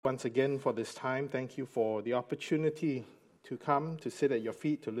Once again for this time, thank you for the opportunity to come, to sit at your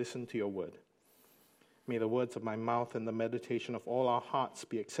feet, to listen to your word. May the words of my mouth and the meditation of all our hearts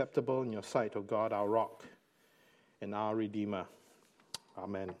be acceptable in your sight, O God, our rock and our Redeemer.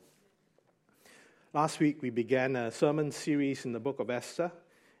 Amen. Last week we began a sermon series in the book of Esther,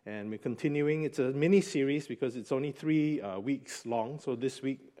 and we're continuing. It's a mini-series because it's only 3 weeks long. So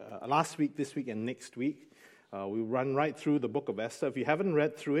last week, this week, and next week, we run right through the book of Esther. If you haven't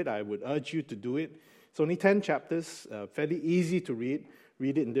read through it, I would urge you to do it. It's only 10 chapters, fairly easy to read.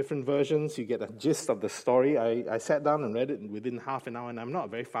 Read it in different versions. You get a gist of the story. I sat down and read it within half an hour, and I'm not a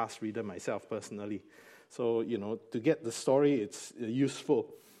very fast reader myself personally. So, to get the story, it's useful.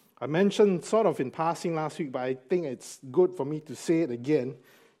 I mentioned sort of in passing last week, but I think it's good for me to say it again.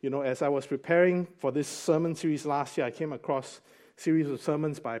 As I was preparing for this sermon series last year, I came across a series of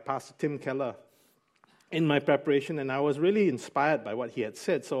sermons by Pastor Tim Keller in my preparation, and I was really inspired by what he had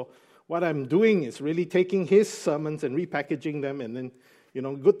said. So what I'm doing is really taking his sermons and repackaging them, and then,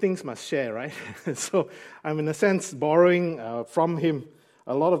 good things must share, right? So I'm, in a sense, borrowing from him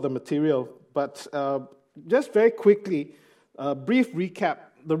a lot of the material. But just very quickly, a brief recap.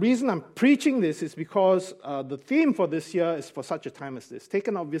 The reason I'm preaching this is because the theme for this year is for such a time as this,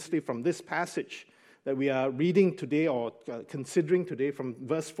 taken obviously from this passage that we are reading today or considering today from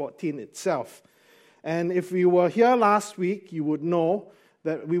verse 14 itself. And if you were here last week, you would know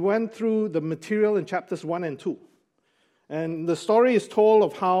that we went through the material in chapters 1 and 2. And the story is told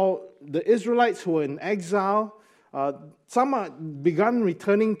of how the Israelites who were in exile, some had begun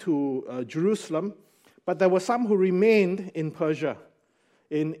returning to Jerusalem, but there were some who remained in Persia,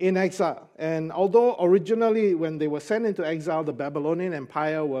 in exile. And although originally when they were sent into exile, the Babylonian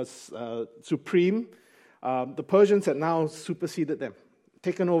Empire was supreme, the Persians had now superseded them,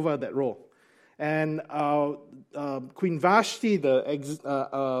 taken over that role. And Queen Vashti,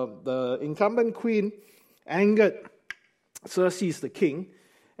 the incumbent queen, angered Xerxes the king,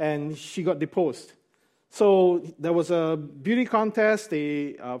 and she got deposed. So there was a beauty contest.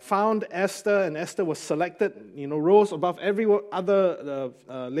 They found Esther, and Esther was selected, rose above every other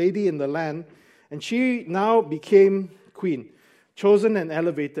lady in the land. And she now became queen, chosen and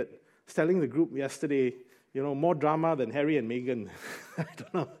elevated. I was telling the group yesterday, more drama than Harry and Meghan. I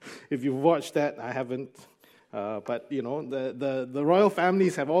don't know if you've watched that. I haven't. But, the royal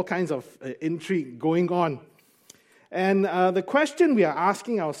families have all kinds of intrigue going on. And the question we are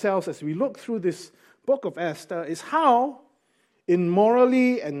asking ourselves as we look through this book of Esther is how, in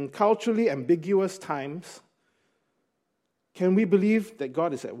morally and culturally ambiguous times, can we believe that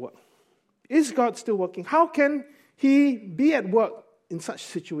God is at work? Is God still working? How can He be at work in such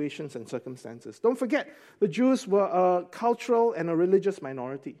situations and circumstances? Don't forget, the Jews were a cultural and a religious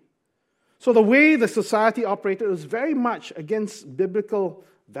minority. So the way the society operated was very much against biblical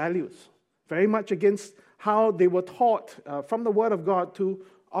values, very much against how they were taught from the Word of God to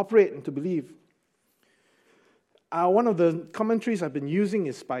operate and to believe. One of the commentaries I've been using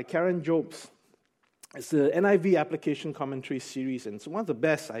is by Karen Jobes. It's the NIV application commentary series, and it's one of the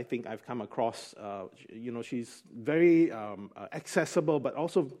best I think I've come across. She's very accessible, but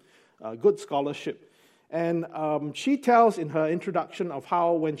also good scholarship. And she tells in her introduction of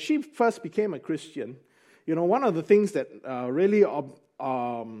how when she first became a Christian, one of the things that really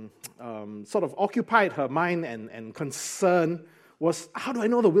sort of occupied her mind and concern was, how do I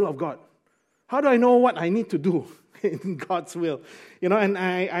know the will of God? How do I know what I need to do in God's will? And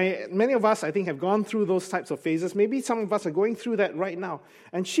many of us, I think, have gone through those types of phases. Maybe some of us are going through that right now.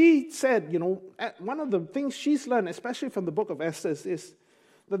 And she said, one of the things she's learned, especially from the book of Esther, is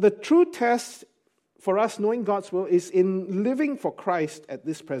that the true test for us knowing God's will is in living for Christ at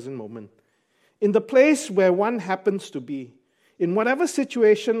this present moment. In the place where one happens to be, in whatever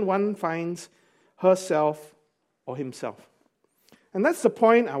situation one finds herself or himself. And that's the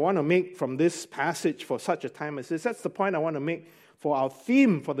point I want to make from this passage for such a time as this. That's the point I want to make for our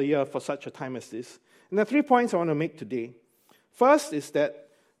theme for the year for such a time as this. And there are 3 points I want to make today. First is that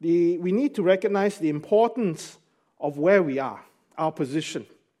we need to recognize the importance of where we are, our position,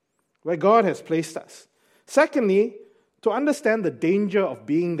 where God has placed us. Secondly, to understand the danger of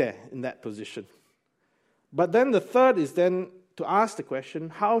being there in that position. But then the third is then to ask the question,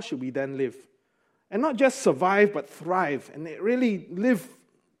 how should we then live? And not just survive, but thrive, and really live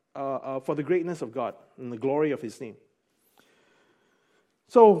for the greatness of God and the glory of His name.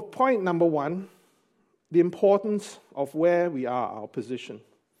 So, point number 1, the importance of where we are, our position.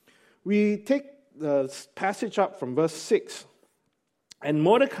 We take the passage up from verse 6, and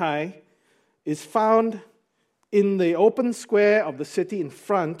Mordecai is found in the open square of the city in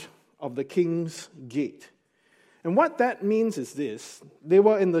front of the king's gate. And what that means is this. They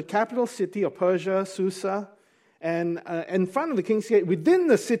were in the capital city of Persia, Susa, and in front of the king's gate, within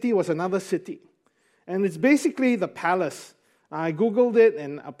the city was another city. And it's basically the palace. I Googled it,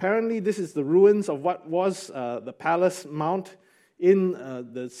 and apparently this is the ruins of what was the palace mount in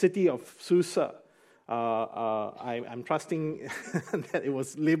the city of Susa. I'm trusting that it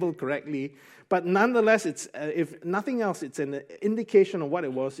was labeled correctly. But nonetheless, it's if nothing else, it's an indication of what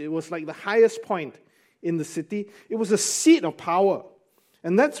it was. It was like the highest point in the city. It was a seat of power.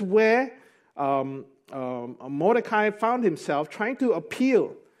 And that's where Mordecai found himself trying to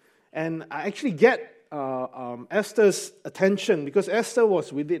appeal and actually get Esther's attention, because Esther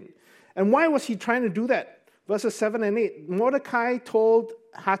was within. And why was he trying to do that? Verses 7 and 8. Mordecai told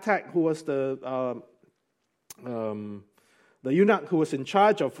Hatak, who was the eunuch who was in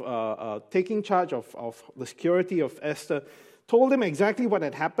charge of taking charge of the security of Esther, told him exactly what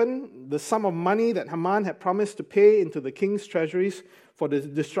had happened, the sum of money that Haman had promised to pay into the king's treasuries for the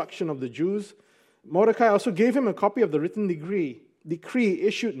destruction of the Jews. Mordecai also gave him a copy of the written decree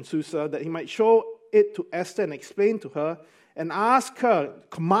issued in Susa, that he might show it to Esther and explain to her, and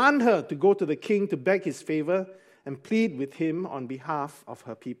command her to go to the king to beg his favor and plead with him on behalf of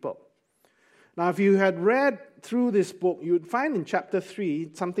her people. Now, if you had read through this book, you would find in chapter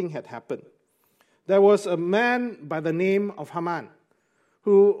 3 something had happened. There was a man by the name of Haman,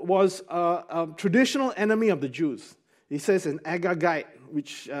 who was a traditional enemy of the Jews. He says an Agagite,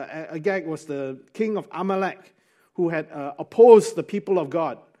 which Agag was the king of Amalek, who had opposed the people of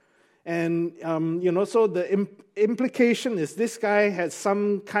God. And, so the implication is this guy had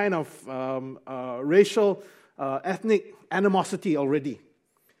some kind of racial, ethnic animosity already.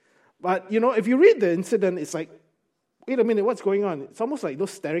 But, if you read the incident, it's like, wait a minute, what's going on? It's almost like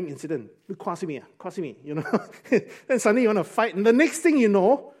those staring incident. Kwasimi, Then suddenly you want to fight. And the next thing you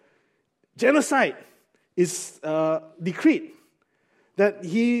know, genocide is decreed. That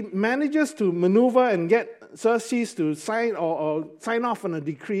he manages to maneuver and get Xerxes to sign or sign off on a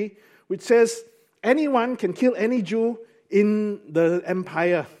decree which says anyone can kill any Jew in the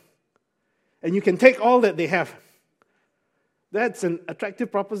empire. And you can take all that they have. That's an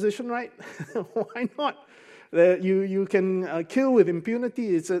attractive proposition, right? Why not? You can kill with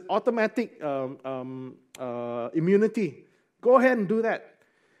impunity. It's an automatic immunity. Go ahead and do that.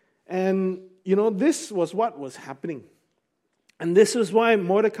 And, this was what was happening. And this is why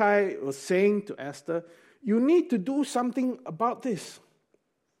Mordecai was saying to Esther, you need to do something about this.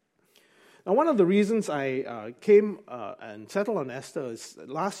 Now, one of the reasons I came and settled on Esther is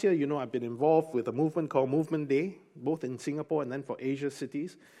last year, I've been involved with a movement called Movement Day, both in Singapore and then for Asia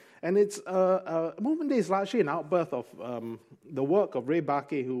cities. And it's Movement Day is largely an outbirth of the work of Ray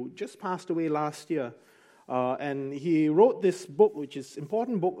Barke, who just passed away last year. And he wrote this book, which is an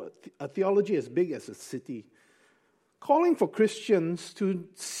important book, A Theology as Big as a City, calling for Christians to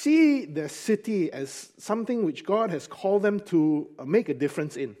see their city as something which God has called them to make a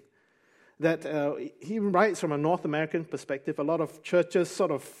difference in. That he writes from a North American perspective. A lot of churches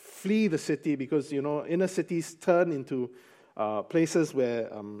sort of flee the city because, inner cities turn into places where,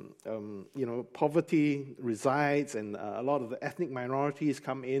 poverty resides, and a lot of the ethnic minorities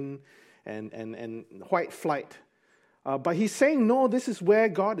come in, and white flight. But he's saying, no, this is where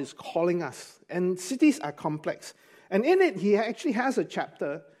God is calling us. And cities are complex. And in it, he actually has a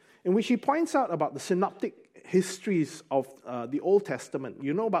chapter in which he points out about the synoptic histories of the Old Testament.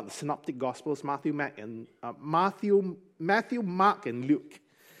 You know about the synoptic Gospels, Matthew, Mark, and Luke.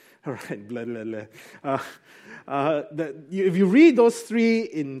 All right, blah, blah, blah. If you read those three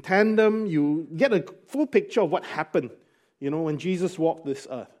in tandem, you get a full picture of what happened, when Jesus walked this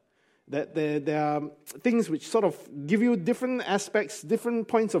earth. That there are things which sort of give you different aspects, different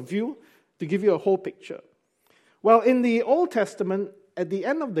points of view to give you a whole picture. Well, in the Old Testament, at the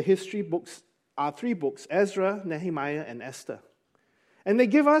end of the history books are three books, Ezra, Nehemiah, and Esther. And they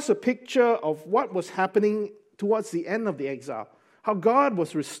give us a picture of what was happening towards the end of the exile. How God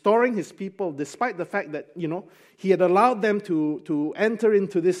was restoring his people despite the fact that, he had allowed them to enter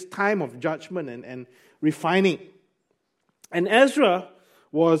into this time of judgment and refining. And Ezra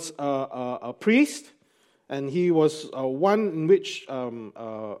was a priest, and he was one in which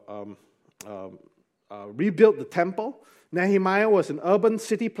rebuilt the temple. Nehemiah was an urban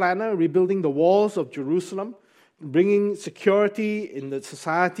city planner, rebuilding the walls of Jerusalem, bringing security in the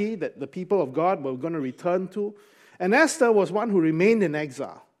society that the people of God were going to return to. And Esther was one who remained in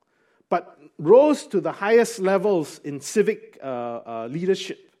exile, but rose to the highest levels in civic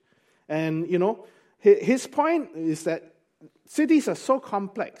leadership. And, his point is that cities are so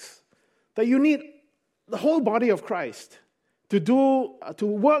complex that you need the whole body of Christ to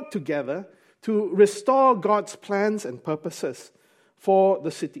work together to restore God's plans and purposes for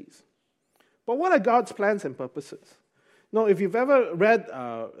the cities. But what are God's plans and purposes? Now, if you've ever read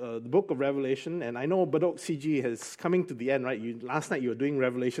the book of Revelation, and I know Badok CG is coming to the end, right? Last night you were doing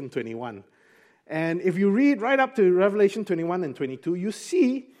Revelation 21. And if you read right up to Revelation 21 and 22, you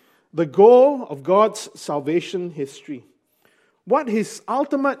see the goal of God's salvation history. What his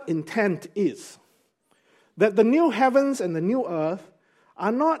ultimate intent is. That the new heavens and the new earth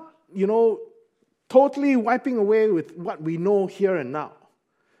are not, totally wiping away with what we know here and now.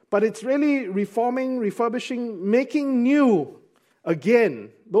 But it's really reforming, refurbishing, making new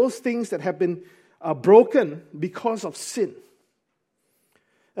again those things that have been broken because of sin.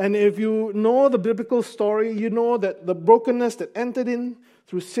 And if you know the biblical story, you know that the brokenness that entered in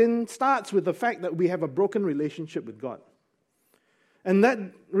through sin starts with the fact that we have a broken relationship with God. And that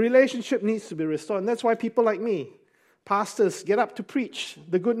relationship needs to be restored. And that's why people like me, pastors, get up to preach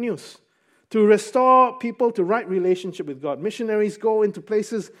the good news, to restore people to right relationship with God. Missionaries go into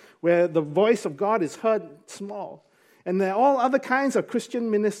places where the voice of God is heard small. And there are all other kinds of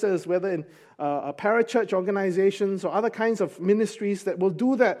Christian ministers, whether in parachurch organizations or other kinds of ministries that will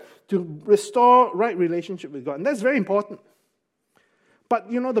do that to restore right relationship with God. And that's very important. But,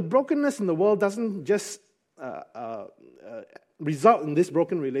 the brokenness in the world doesn't just result in this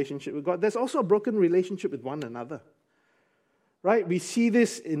broken relationship with God. There's also a broken relationship with one another. Right? We see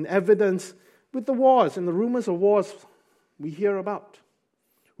this in evidence with the wars and the rumors of wars we hear about.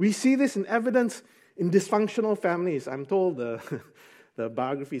 We see this in evidence in dysfunctional families. I'm told the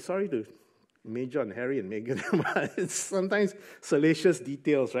biography, sorry to major on Harry and Meghan, but it's sometimes salacious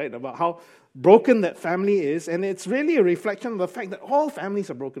details, right, about how broken that family is. And it's really a reflection of the fact that all families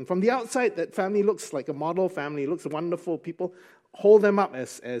are broken. From the outside, that family looks like a model family, looks wonderful. People hold them up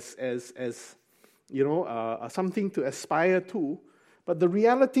as something to aspire to. But the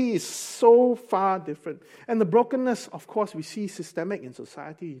reality is so far different. And the brokenness, of course, we see systemic in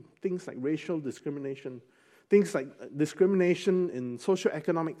society. Things like racial discrimination, things like discrimination in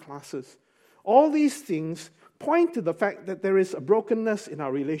socioeconomic classes. All these things point to the fact that there is a brokenness in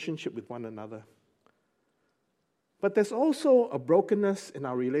our relationship with one another. But there's also a brokenness in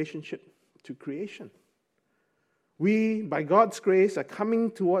our relationship to creation. We, by God's grace, are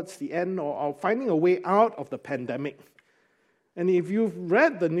coming towards the end or finding a way out of the pandemic. And if you've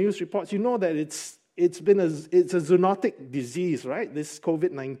read the news reports, you know that it's a zoonotic disease, right? This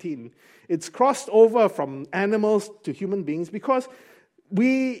COVID-19. It's crossed over from animals to human beings because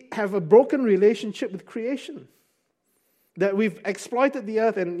we have a broken relationship with creation. That we've exploited the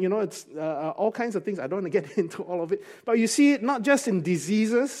earth, and it's all kinds of things. I don't want to get into all of it. But you see it not just in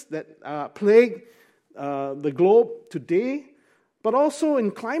diseases that plague the globe today, but also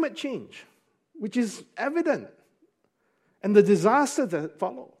in climate change, which is evident. And the disasters that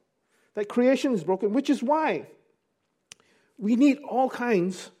follow. That creation is broken, which is why we need all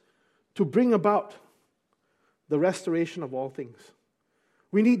kinds to bring about the restoration of all things.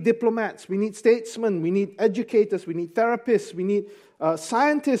 We need diplomats, we need statesmen, we need educators, we need therapists, we need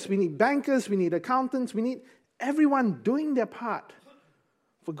scientists, we need bankers, we need accountants, we need everyone doing their part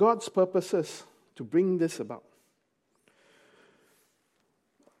for God's purposes to bring this about.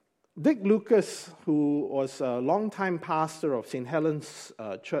 Dick Lucas, who was a longtime pastor of St. Helen's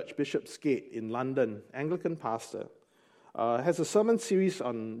Church, Bishopsgate in London, Anglican pastor, has a sermon series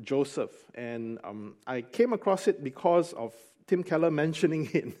on Joseph. And I came across it because of Tim Keller mentioning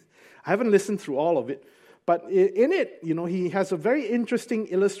it. I haven't listened through all of it. But in it, he has a very interesting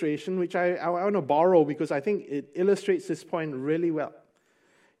illustration, which I want to borrow because I think it illustrates this point really well.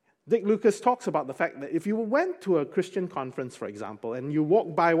 Dick Lucas talks about the fact that if you went to a Christian conference, for example, and you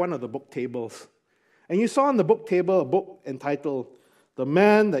walked by one of the book tables, and you saw on the book table a book entitled The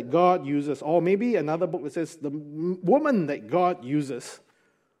Man That God Uses, or maybe another book that says The Woman That God Uses,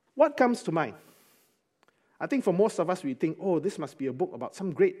 what comes to mind? I think for most of us, we think, this must be a book about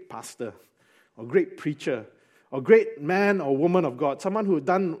some great pastor, or great preacher, or great man or woman of God, someone who had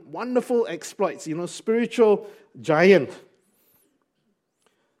done wonderful exploits, spiritual giant.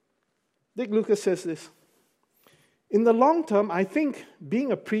 Dick Lucas says this: in the long term, I think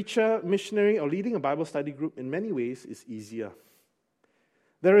being a preacher, missionary, or leading a Bible study group in many ways is easier.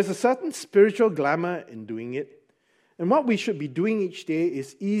 There is a certain spiritual glamour in doing it, and what we should be doing each day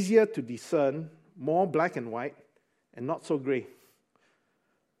is easier to discern, more black and white, and not so gray.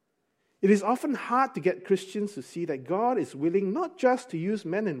 It is often hard to get Christians to see that God is willing not just to use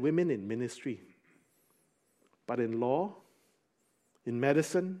men and women in ministry, but in law, in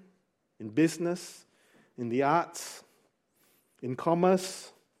medicine, in business, in the arts, in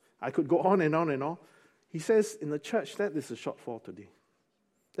commerce. I could go on and on and on. He says in the church that is a shortfall today.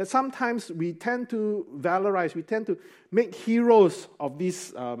 That sometimes we tend to valorize, we tend to make heroes of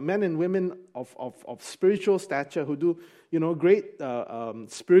these men and women of spiritual stature who do, great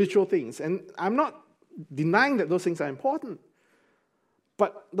spiritual things. And I'm not denying that those things are important.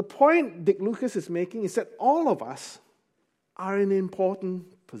 But the point Dick Lucas is making is that all of us are in important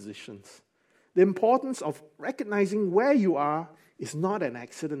positions. The importance of recognizing where you are is not an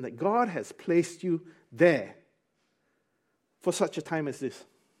accident, that God has placed you there for such a time as this.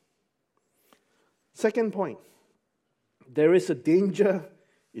 Second point, there is a danger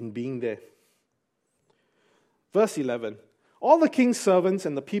in being there. Verse 11, all the king's servants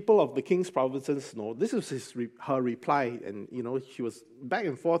and the people of the king's provinces know. This is her reply, and she was back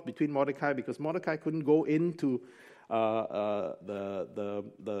and forth between Mordecai because Mordecai couldn't go into the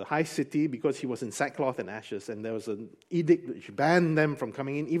high city because he was in sackcloth and ashes, and there was an edict which banned them from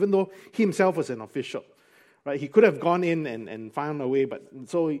coming in, even though he himself was an official. Right? He could have gone in and found a way, but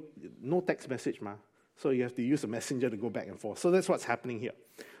so no text message, so you have to use a messenger to go back and forth. So that's what's happening here.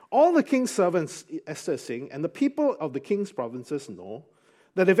 All the king's servants, Esther is saying, and the people of the king's provinces know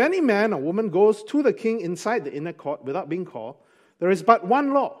that if any man or woman goes to the king inside the inner court without being called, there is but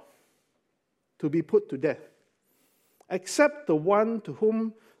one law: to be put to death, except the one to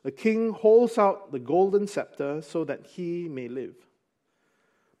whom the king holds out the golden scepter so that he may live.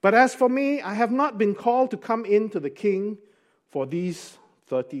 But as for me, I have not been called to come in to the king for these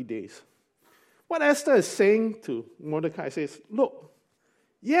 30 days. What Esther is saying to Mordecai says, look,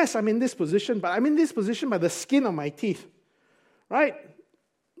 yes, I'm in this position, but I'm in this position by the skin of my teeth. Right?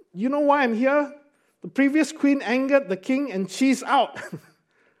 You know why I'm here? The previous queen angered the king and she's out.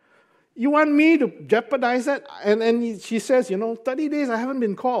 You want me to jeopardize that? And she says, 30 days I haven't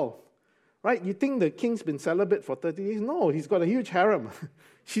been called. Right? You think the king's been celibate for 30 days? No, he's got a huge harem.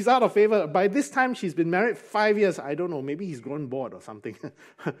 She's out of favor. By this time, she's been married 5 years. I don't know, maybe he's grown bored or something.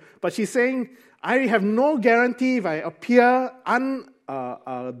 But she's saying, I have no guarantee if I appear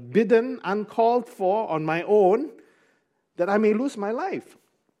unbidden, uncalled for on my own, that I may lose my life.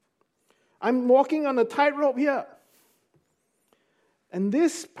 I'm walking on a tightrope here. And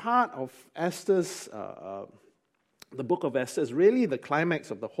this part of Esther's, the book of Esther, is really the climax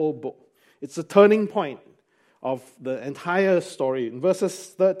of the whole book. It's the turning point of the entire story. In verses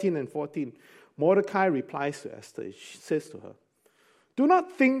 13 and 14, Mordecai replies to Esther. He says to her, do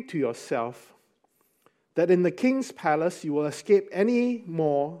not think to yourself that in the king's palace you will escape any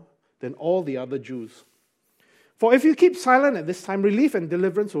more than all the other Jews. For if you keep silent at this time, relief and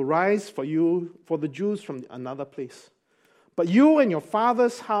deliverance will rise for you, for the Jews from another place. But you and your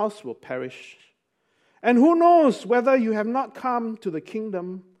father's house will perish. And who knows whether you have not come to the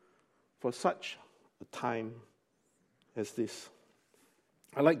kingdom for such a time as this.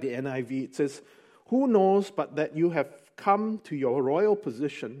 I like the NIV. It says, who knows but that you have come to your royal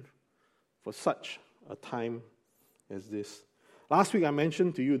position for such a time as this. Last week I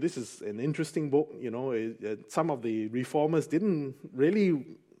mentioned to you, this is an interesting book. Some of the reformers they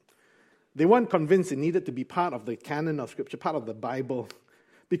weren't convinced it needed to be part of the canon of Scripture, part of the Bible.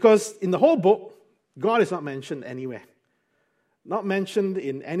 Because in the whole book, God is not mentioned anywhere. Not mentioned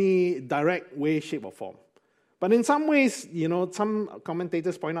in any direct way, shape, or form. But in some ways, some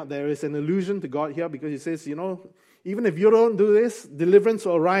commentators point out there is an allusion to God here because he says, even if you don't do this, deliverance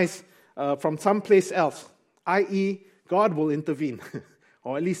will arise from someplace else, i.e., God will intervene.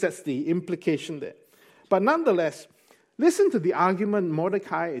 Or at least that's the implication there. But nonetheless, listen to the argument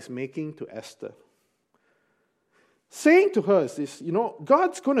Mordecai is making to Esther. Saying to her is this,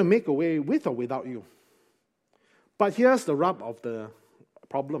 God's going to make a way with or without you. But here's the rub of the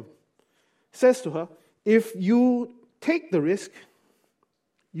problem. He says to her, if you take the risk,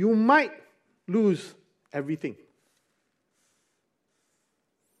 you might lose everything.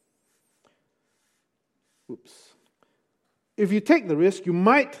 If you take the risk, you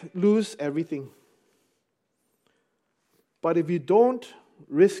might lose everything. But if you don't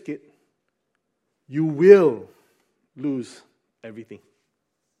risk it, you will lose everything.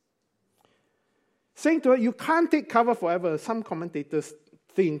 Saying to her, you can't take cover forever. Some commentators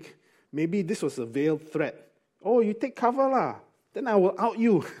think maybe this was a veiled threat. Oh, you take cover lah, then I will out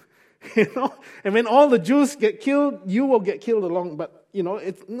you. And when all the Jews get killed, you will get killed along. But,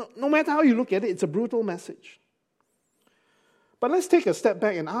 it's no matter how you look at it, it's a brutal message. But let's take a step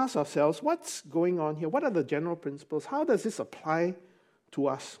back and ask ourselves, what's going on here? What are the general principles? How does this apply to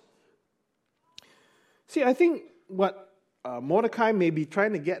us? See, I think what Mordecai may be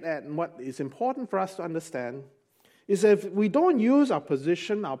trying to get at, and what is important for us to understand, is that if we don't use our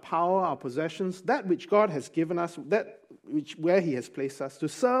position, our power, our possessions, that which God has given us, where He has placed us, to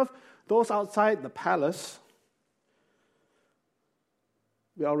serve those outside the palace,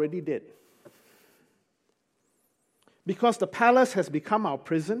 we already did. Because the palace has become our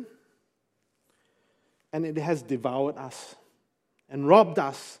prison, and it has devoured us and robbed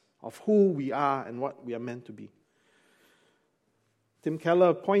us of who we are and what we are meant to be. Tim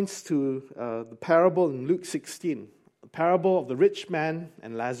Keller points to the parable in Luke 16, the parable of the rich man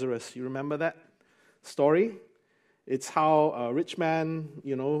and Lazarus. You remember that story? It's how a rich man,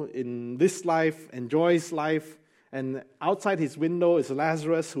 in this life, enjoys life, and outside his window is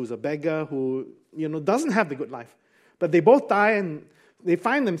Lazarus, who's a beggar, who, doesn't have the good life. But they both die, and they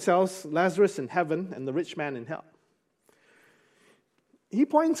find themselves, Lazarus in heaven and the rich man in hell. He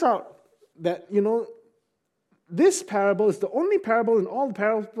points out that, this parable is the only parable in all the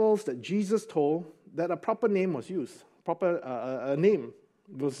parables that Jesus told that a proper name was used. A name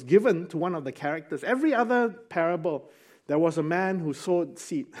was given to one of the characters. Every other parable, there was a man who sowed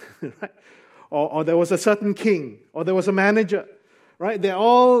seed, right? Or there was a certain king, or there was a manager, right? They're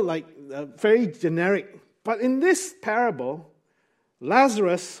all very generic. But in this parable,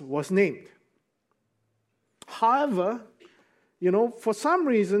 Lazarus was named. However, for some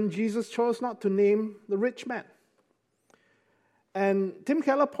reason, Jesus chose not to name the rich man. And Tim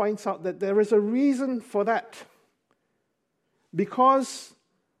Keller points out that there is a reason for that. Because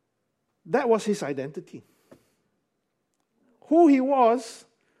that was his identity. Who he was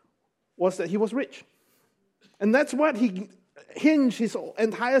that he was rich. And that's what he hinged his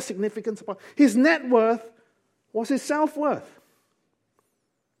entire significance upon. His net worth was his self-worth.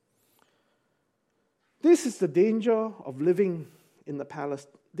 This is the danger of living in the palace,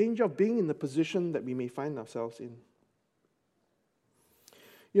 danger of being in the position that we may find ourselves in.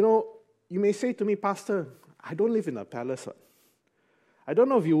 You may say to me, Pastor, I don't live in a palace. I don't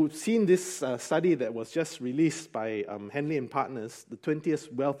know if you've seen this study that was just released by Henley and Partners, the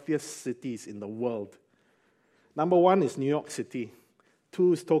 20th wealthiest cities in the world. Number 1 is New York City.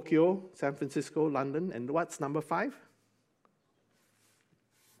 2 is Tokyo, San Francisco, London. And what's number 5?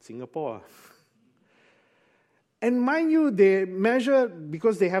 Singapore. And mind you, they measure,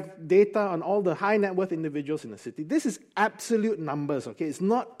 because they have data on all the high net worth individuals in the city. This is absolute numbers, okay? It's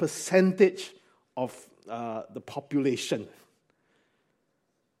not percentage of the population.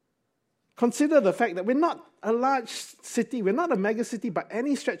 Consider the fact that we're not a large city, we're not a mega city by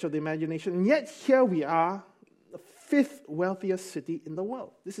any stretch of the imagination, and yet here we are, the 5th wealthiest city in the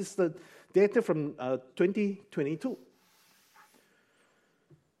world. This is the data from 2022.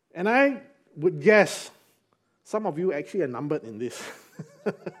 And I would guess some of you actually are numbered in this.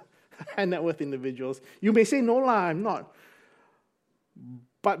 High net worth individuals. You may say, no, I'm not.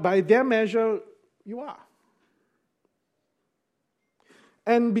 But by their measure, you are.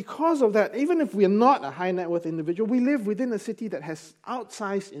 And because of that, even if we're not a high net worth individual, we live within a city that has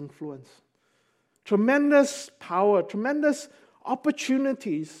outsized influence. Tremendous power, tremendous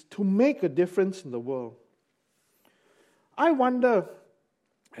opportunities to make a difference in the world. I wonder,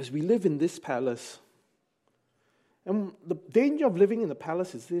 as we live in this palace, and the danger of living in the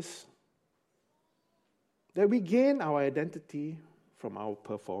palace is this, that we gain our identity from our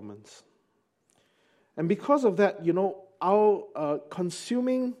performance. And because of that, our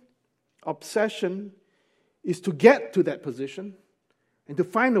consuming obsession is to get to that position and to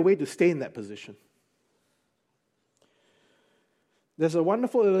find a way to stay in that position. There's a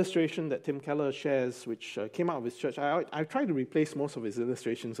wonderful illustration that Tim Keller shares, which came out of his church. I try to replace most of his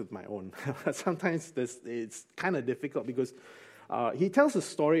illustrations with my own. Sometimes it's kind of difficult because he tells a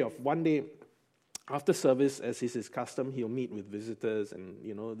story of one day after service, as is his custom, he'll meet with visitors. And,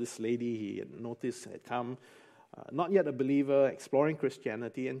 this lady he had noticed had come, not yet a believer, exploring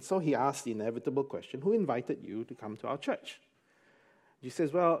Christianity. And so he asked the inevitable question, who invited you to come to our church? She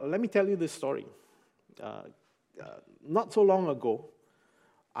says, well, let me tell you this story. Not so long ago,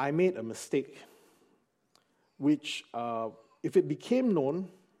 I made a mistake, which, if it became known,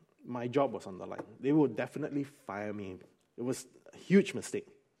 my job was on the line. They would definitely fire me. It was a huge mistake.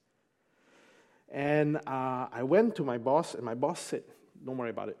 And I went to my boss, and my boss said, don't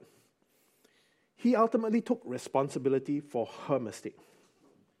worry about it. He ultimately took responsibility for her mistake.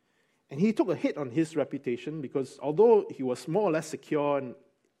 And he took a hit on his reputation because although he was more or less secure and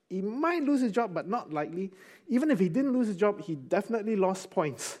he might lose his job, but not likely. Even if he didn't lose his job, he definitely lost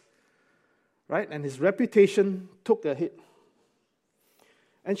points, right? And his reputation took a hit.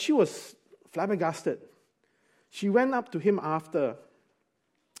 And she was flabbergasted. She went up to him after.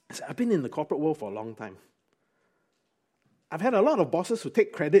 I said, I've been in the corporate world for a long time. I've had a lot of bosses who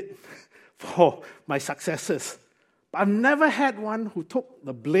take credit for my successes, but I've never had one who took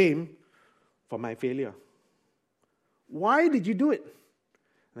the blame for my failure. Why did you do it?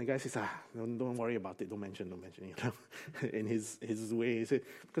 And the guy says, don't worry about it, don't mention, you know, in his way. He said,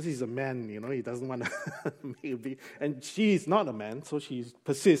 because he's a man, you know, he doesn't want to make a big... And she's not a man, so she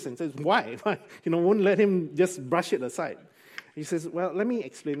persists and says, why? You know, won't let him just brush it aside. He says, well, let me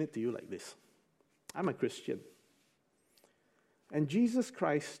explain it to you like this. I'm a Christian. And Jesus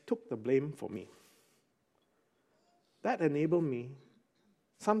Christ took the blame for me. That enabled me,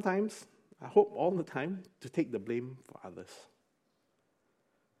 sometimes, I hope all the time, to take the blame for others.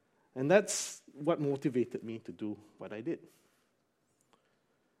 And that's what motivated me to do what I did.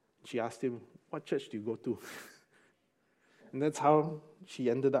 She asked him, what church do you go to? And that's how she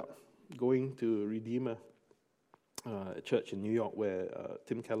ended up going to Redeemer, a church in New York where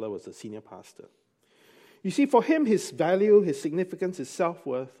Tim Keller was the senior pastor. You see, for him, his value, his significance, his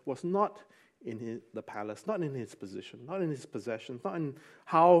self-worth was not in the palace, not in his position, not in his possessions, not in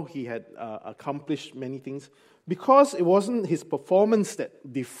how he had accomplished many things. Because it wasn't his performance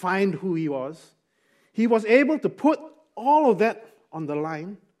that defined who he was able to put all of that on the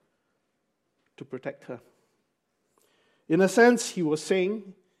line to protect her. In a sense, he was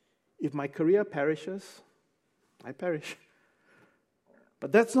saying, if my career perishes, I perish.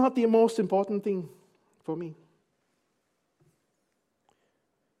 But that's not the most important thing for me.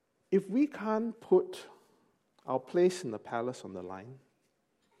 If we can't put our place in the palace on the line,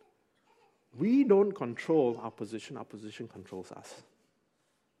 we don't control our position controls us.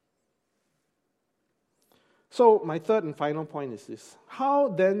 So my third and final point is this. How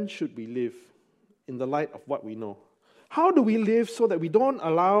then should we live in the light of what we know? How do we live so that we don't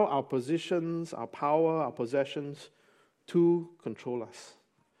allow our positions, our power, our possessions to control us?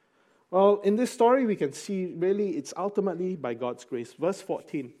 Well, in this story we can see really it's ultimately by God's grace. Verse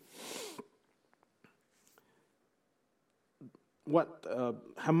 14. What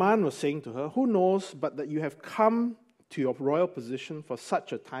Haman was saying to her, who knows but that you have come to your royal position for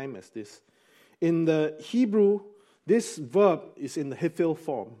such a time as this. In the Hebrew, this verb is in the Hifil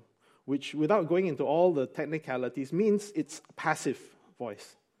form, which, without going into all the technicalities, means it's a passive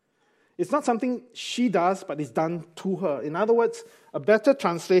voice. It's not something she does, but it's done to her. In other words, a better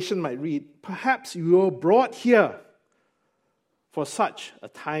translation might read, perhaps you were brought here for such a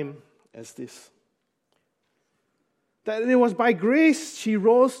time as this. That it was by grace she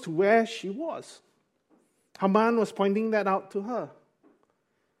rose to where she was. Haman was pointing that out to her.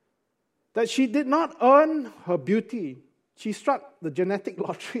 That she did not earn her beauty. She struck the genetic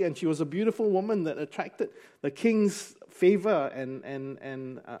lottery and she was a beautiful woman that attracted the king's favor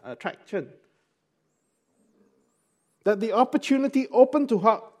and attraction. That the opportunity opened to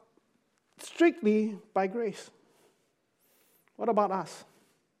her strictly by grace. What about us?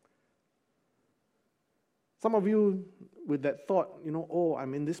 Some of you with that thought,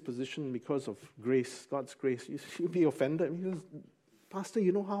 I'm in this position because of grace, God's grace. You'll be offended because, Pastor,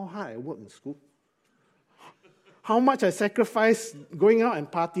 you know how hard I work in school? How much I sacrificed going out and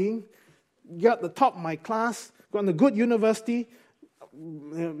partying, got the top of my class, got in a good university,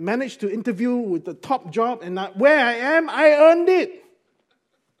 managed to interview with the top job, and where I am, I earned it.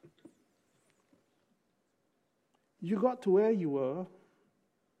 You got to where you were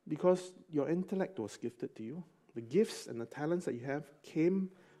because your intellect was gifted to you. The gifts and the talents that you have came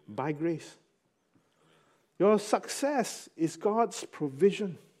by grace. Your success is God's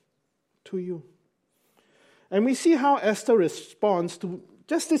provision to you. And we see how Esther responds to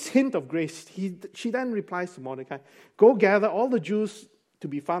just this hint of grace. She then replies to Mordecai, go gather all the Jews to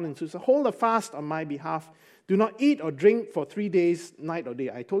be found in Susa. Hold a fast on my behalf. Do not eat or drink for 3 days, night or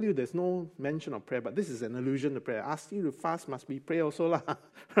day. I told you there's no mention of prayer, but this is an allusion to prayer. Ask you to fast must be pray also,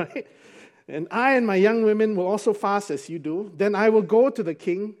 right? And I and my young women will also fast as you do. Then I will go to the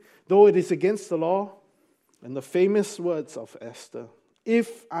king, though it is against the law. And the famous words of Esther,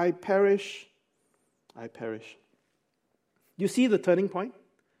 if I perish, I perish. You see the turning point?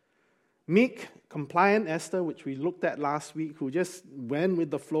 Meek, compliant Esther, which we looked at last week, who just went with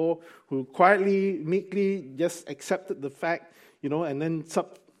the flow, who quietly, meekly just accepted the fact, and then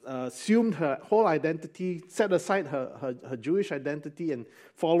assumed her whole identity, set aside her Jewish identity and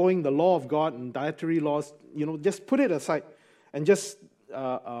following the law of God and dietary laws, just put it aside and just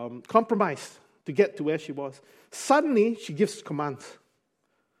compromised to get to where she was. Suddenly, she gives commands.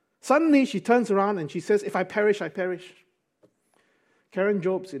 Suddenly, she turns around and she says, if I perish, I perish. Karen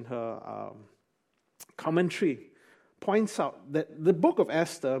Jobes, in her commentary, points out that the book of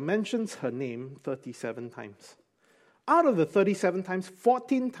Esther mentions her name 37 times. Out of the 37 times,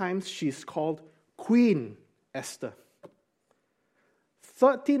 14 times she's called Queen Esther.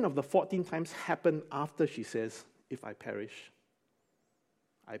 13 of the 14 times happen after she says, if I perish,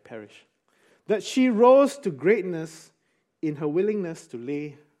 I perish. That she rose to greatness in her willingness to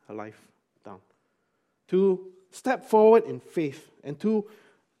lay her life down, to step forward in faith, and to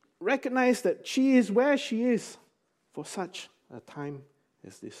recognize that she is where she is for such a time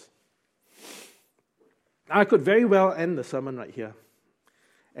as this. I could very well end the sermon right here.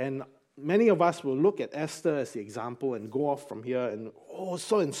 And many of us will look at Esther as the example and go off from here and,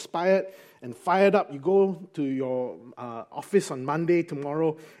 so inspired and fired up. You go to your office on Monday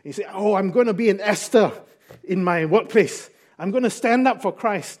tomorrow and you say, I'm going to be an Esther in my workplace. I'm going to stand up for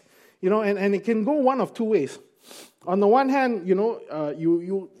Christ. And it can go one of two ways. On the one hand,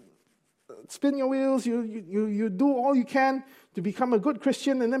 you spin your wheels, you do all you can to become a good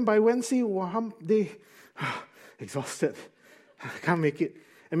Christian, and then by Wednesday, day, exhausted, I can't make it.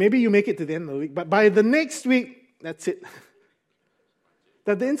 And maybe you make it to the end of the week, but by the next week, that's it.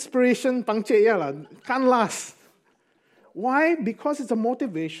 That the inspiration, can't last. Why? Because it's a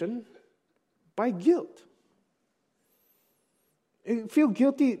motivation by guilt. You feel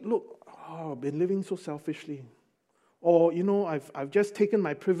guilty, look, I've been living so selfishly. Or, I've just taken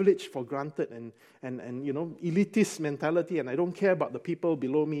my privilege for granted and elitist mentality, and I don't care about the people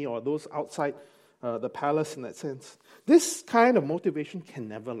below me or those outside the palace in that sense. This kind of motivation can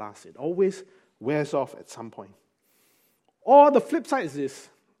never last. It always wears off at some point. Or the flip side is this,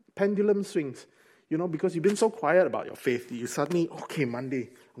 pendulum swings. Because you've been so quiet about your faith, you suddenly, Monday,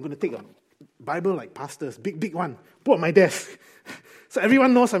 I'm going to take a Bible like pastors, big one, put on my desk. So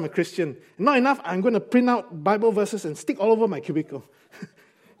everyone knows I'm a Christian. Not enough, I'm going to print out Bible verses and stick all over my cubicle.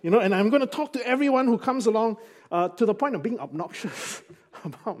 And I'm going to talk to everyone who comes along to the point of being obnoxious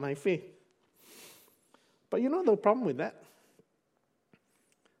about my faith. But the problem with that?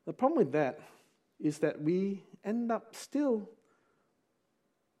 The problem with that is that we end up still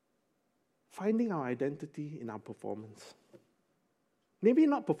finding our identity in our performance. Maybe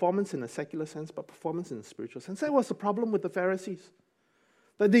not performance in a secular sense, but performance in a spiritual sense. That was the problem with the Pharisees.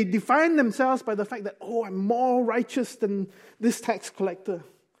 That they defined themselves by the fact that, I'm more righteous than this tax collector.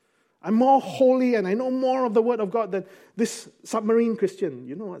 I'm more holy and I know more of the Word of God than this submarine Christian.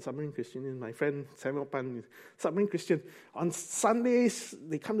 You know what submarine Christian is? My friend Samuel Pan, submarine Christian. On Sundays,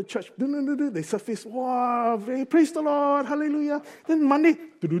 they come to church, they surface, wow, praise the Lord, hallelujah. Then Monday,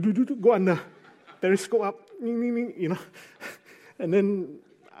 go under, periscope up, and then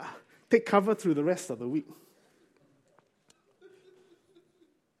take cover through the rest of the week.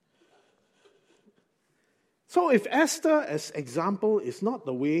 So if Esther as example is not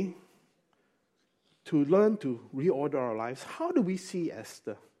the way to learn to reorder our lives, how do we see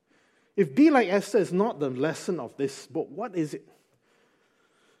Esther? If be like Esther is not the lesson of this book, what is it?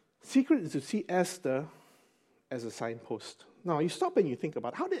 Secret is to see Esther as a signpost. Now, you stop and you think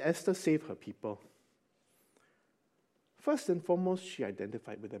about, how did Esther save her people? First and foremost, she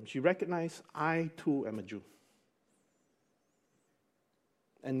identified with them. She recognized, I too am a Jew.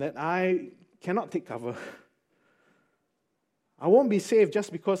 And that I cannot take cover. I won't be saved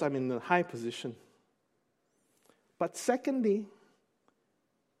just because I'm in a high position. But secondly,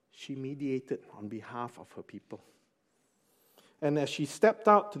 she mediated on behalf of her people. And as she stepped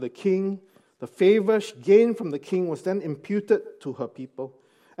out to the king, the favor she gained from the king was then imputed to her people.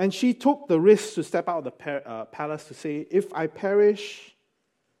 And she took the risk to step out of the palace to say, if I perish,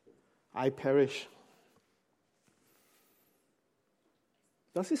 I perish.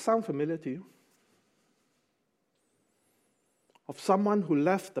 Does this sound familiar to you? Of someone who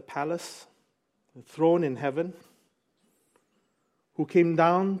left the palace, the throne in heaven, who came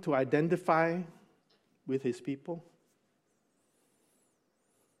down to identify with his people,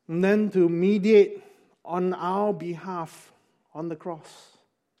 and then to mediate on our behalf on the cross,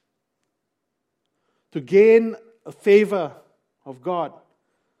 to gain a favor of God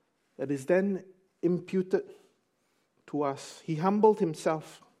that is then imputed to us. He humbled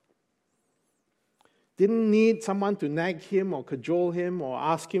himself. Didn't need someone to nag him or cajole him or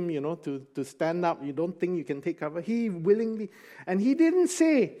ask him, to stand up. You don't think you can take cover. He willingly, and he didn't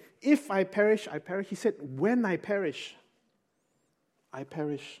say, if I perish, I perish. He said, when I perish, I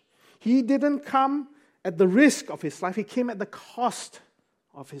perish. He didn't come at the risk of his life. He came at the cost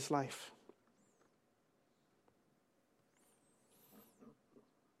of his life.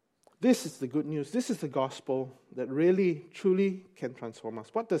 This is the good news. This is the gospel that really, truly can transform us.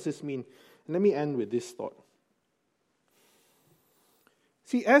 What does this mean? And let me end with this thought.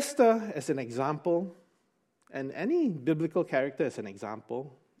 See, Esther as an example, and any biblical character as an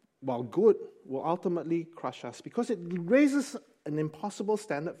example, while good, will ultimately crush us because it raises an impossible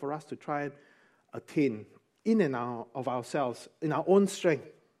standard for us to try and attain in and out of ourselves, in our own strength.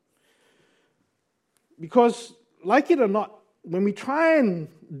 Because, like it or not, when we try and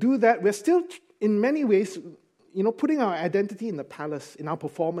do that, we're still, in many ways, putting our identity in the palace, in our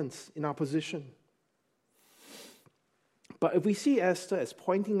performance, in our position. But if we see Esther as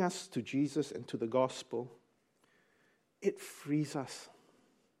pointing us to Jesus and to the gospel, it frees us.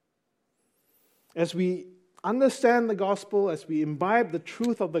 As we understand the gospel, as we imbibe the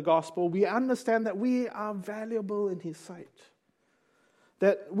truth of the gospel, we understand that we are valuable in His sight,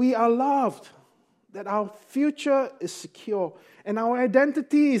 that we are loved, that our future is secure, and our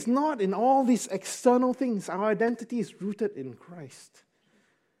identity is not in all these external things. Our identity is rooted in Christ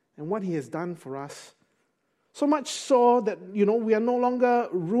and what He has done for us. So much so that, we are no longer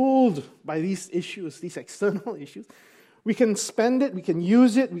ruled by these issues, these external issues. We can spend it, we can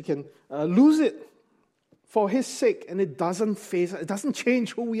use it, we can lose it for His sake, and it doesn't phase us, it doesn't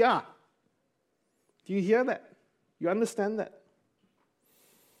change who we are. Do you hear that? You understand that?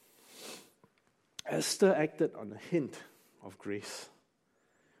 Esther acted on a hint of grace.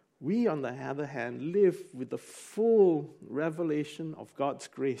 We, on the other hand, live with the full revelation of God's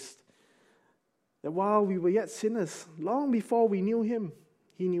grace. That while we were yet sinners, long before we knew Him,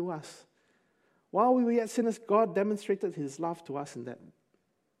 He knew us. While we were yet sinners, God demonstrated His love to us in that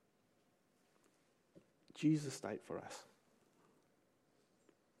Jesus died for us.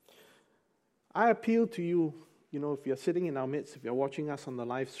 I appeal to you, if you're sitting in our midst, if you're watching us on the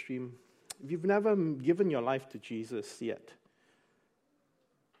live stream, if you've never given your life to Jesus yet,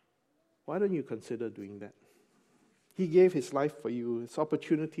 why don't you consider doing that? He gave His life for you. It's an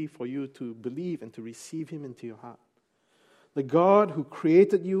opportunity for you to believe and to receive Him into your heart. The God who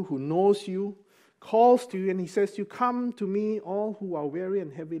created you, who knows you, calls to you and He says to you, "Come to me, all who are weary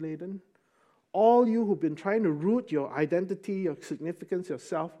and heavy laden, all you who've been trying to root your identity, your significance, your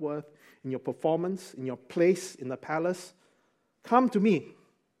self-worth in your performance, in your place in the palace. Come to me,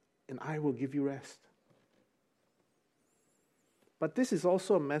 and I will give you rest." But this is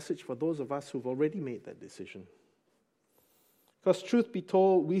also a message for those of us who've already made that decision. Because truth be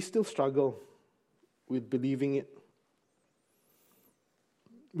told, we still struggle with believing it.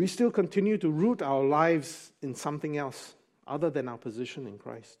 We still continue to root our lives in something else other than our position in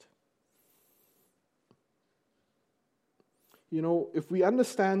Christ. If we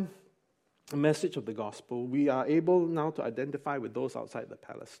understand the message of the gospel, we are able now to identify with those outside the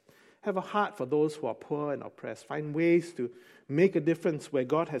palace. Have a heart for those who are poor and oppressed. Find ways to make a difference where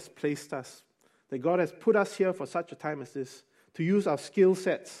God has placed us. That God has put us here for such a time as this, to use our skill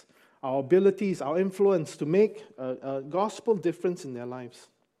sets, our abilities, our influence to make a gospel difference in their lives.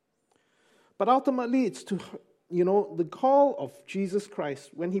 But ultimately, it's to, the call of Jesus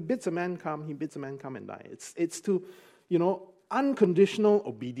Christ. When He bids a man come, He bids a man come and die. It's to, unconditional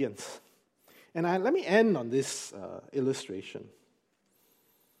obedience. And let me end on this illustration.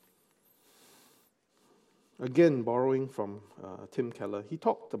 Again, borrowing from Tim Keller, he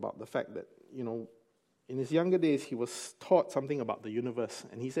talked about the fact that, in his younger days, he was taught something about the universe.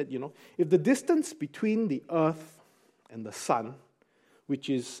 And he said, if the distance between the Earth and the Sun, which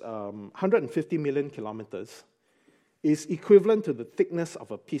is 150 million kilometers, is equivalent to the thickness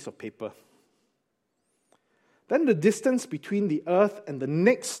of a piece of paper, then the distance between the Earth and the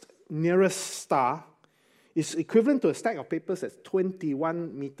next nearest star is equivalent to a stack of papers that's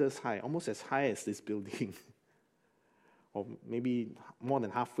 21 meters high, almost as high as this building. Or maybe more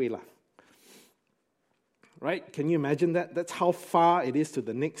than halfway. Right? Can you imagine that? That's how far it is to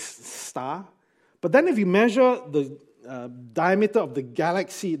the next star. But then if you measure the diameter of the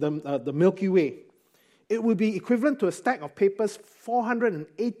galaxy, the Milky Way, it would be equivalent to a stack of papers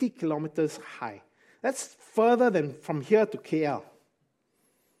 480 kilometers high. That's further than from here to KL.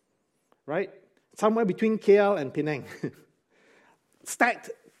 Right? Somewhere between KL and Penang. Stacked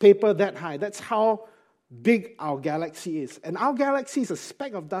paper that high. That's how big our galaxy is. And our galaxy is a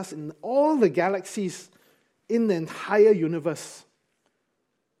speck of dust in all the galaxies in the entire universe.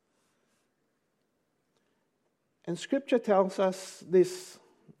 And Scripture tells us this.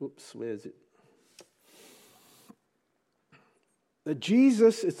 Where is it? That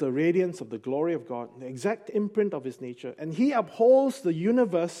Jesus is the radiance of the glory of God, the exact imprint of His nature, and He upholds the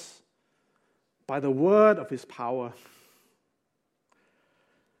universe by the word of His power.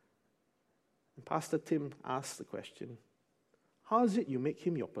 And Pastor Tim asked the question, how is it you make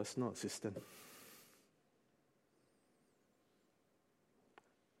Him your personal assistant?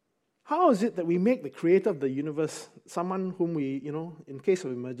 How is it that we make the creator of the universe someone whom we, in case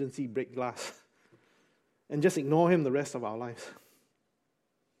of emergency, break glass and just ignore Him the rest of our lives?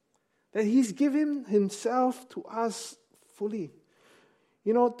 That He's given Himself to us fully.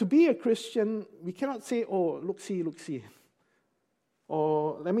 To be a Christian, we cannot say, oh, look, see.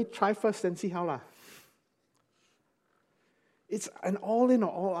 Or let me try first and see how lah. It's an all in or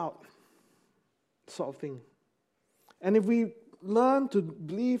all out sort of thing. And if we learn to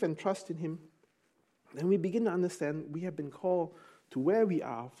believe and trust in Him, then we begin to understand we have been called to where we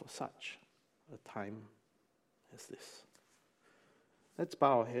are for such a time as this. Let's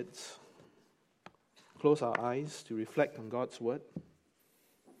bow our heads, close our eyes to reflect on God's word.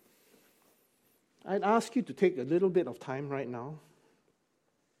 I'd ask you to take a little bit of time right now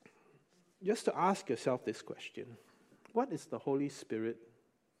just to ask yourself this question. What is the Holy Spirit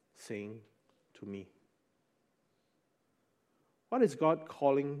saying to me? What is God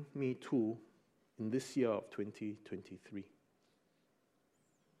calling me to in this year of 2023?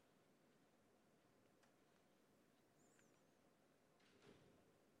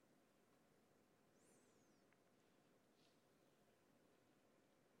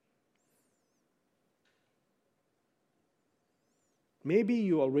 Maybe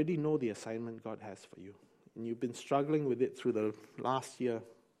you already know the assignment God has for you, and you've been struggling with it through the last year.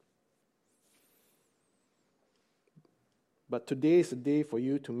 But today is a day for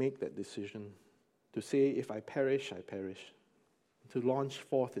you to make that decision, to say, if I perish, I perish, to launch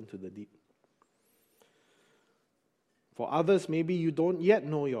forth into the deep. For others, maybe you don't yet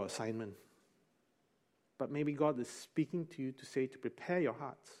know your assignment, but maybe God is speaking to you to say to prepare your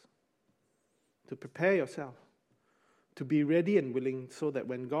hearts, to prepare yourself, to be ready and willing so that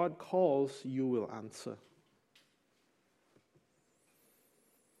when God calls, you will answer.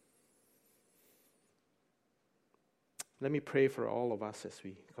 Let me pray for all of us as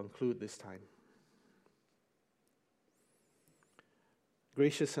we conclude this time.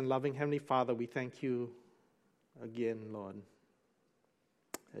 Gracious and loving Heavenly Father, we thank you again, Lord,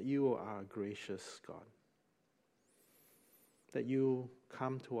 that you are a gracious God, that you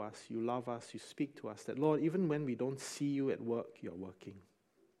come to us, you love us, you speak to us, that, Lord, even when we don't see you at work, you're working.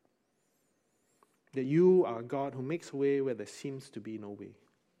 That you are a God who makes a way where there seems to be no way.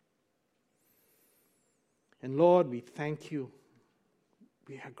 And Lord, we thank you.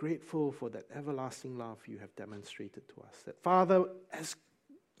 We are grateful for that everlasting love you have demonstrated to us. That, Father, as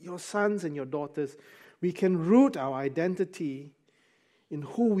your sons and your daughters, we can root our identity in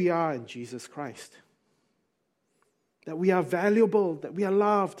who we are in Jesus Christ. That we are valuable, that we are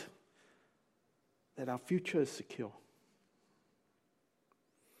loved, that our future is secure.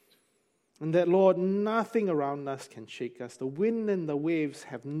 And that, Lord, nothing around us can shake us. The wind and the waves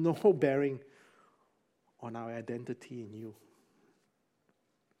have no bearing on our identity in you.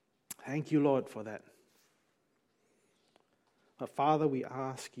 Thank you, Lord, for that. But Father, we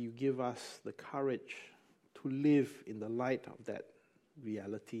ask you give us the courage to live in the light of that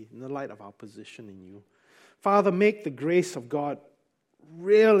reality, in the light of our position in you. Father, make the grace of God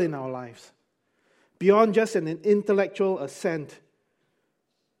real in our lives, beyond just an intellectual assent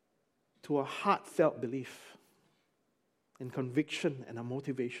to a heartfelt belief and conviction and a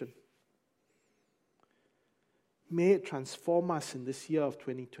motivation. May it transform us in this year of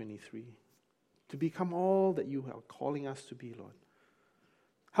 2023 to become all that you are calling us to be, Lord,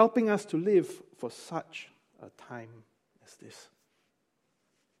 helping us to live for such a time as this.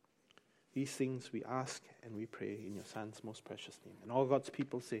 These things we ask and we pray in your Son's most precious name. And all God's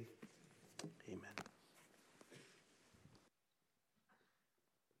people say, Amen.